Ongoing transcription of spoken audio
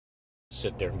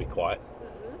Sit there and be quiet.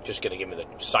 Just gonna give me the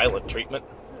silent treatment.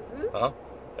 I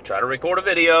try to record a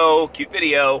video, cute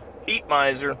video, heat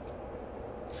miser.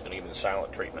 It's gonna give me the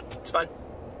silent treatment. It's fine.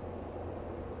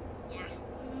 Yeah.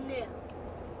 No.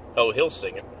 Oh, he'll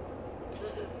sing it.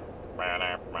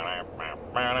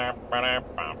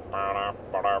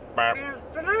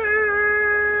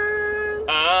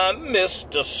 I'm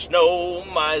Mr. Snow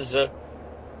Miser.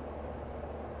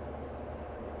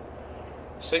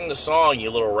 Sing the song, you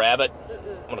little rabbit.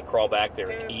 I'm gonna crawl back there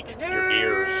and eat your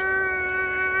ears.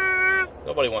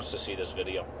 Nobody wants to see this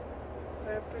video.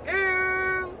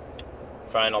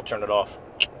 Fine, I'll turn it off.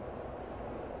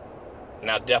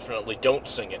 Now definitely don't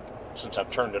sing it, since I've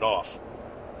turned it off.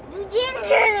 You did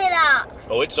turn it off.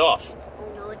 Oh, it's off. Oh,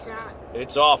 no, it's not.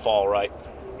 It's off, all right.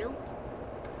 Nope.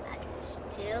 I can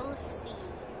still see.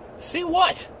 See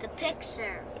what? The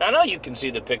picture. I know you can see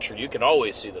the picture. You can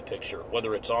always see the picture,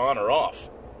 whether it's on or off.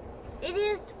 It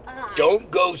is on.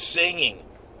 Don't go singing.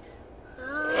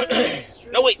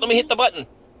 No, wait, let me hit the button.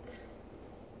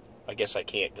 I guess I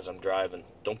can't because I'm driving.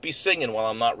 Don't be singing while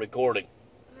I'm not recording.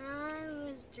 I'm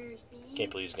Mr. Can't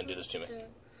believe he's going to do this to me.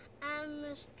 I'm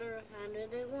Mr.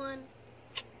 101.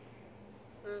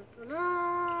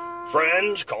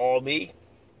 Friends call me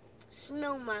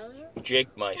Snow Miser.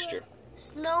 Jake Meister.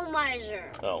 Snow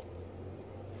Miser. Oh.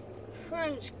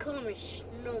 Friends call me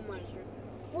Snow Miser.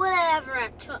 Whatever I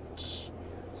touch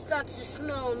starts to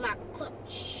snow in my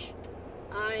clutch.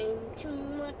 I'm too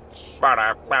much.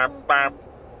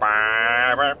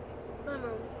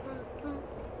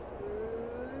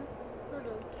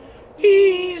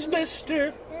 He's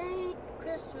Mr. Hey,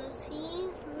 Christmas,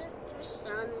 he's Mr.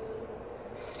 Sun.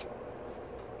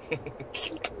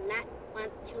 Not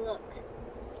want to look.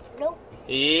 Nope.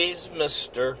 He's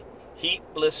Mr. Heat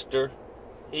Blister.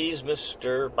 He's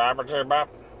Mr. Bop.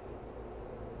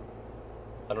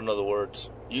 I don't know the words.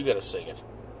 You gotta sing it.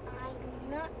 I do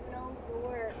not know the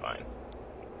words. Fine.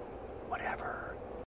 Whatever.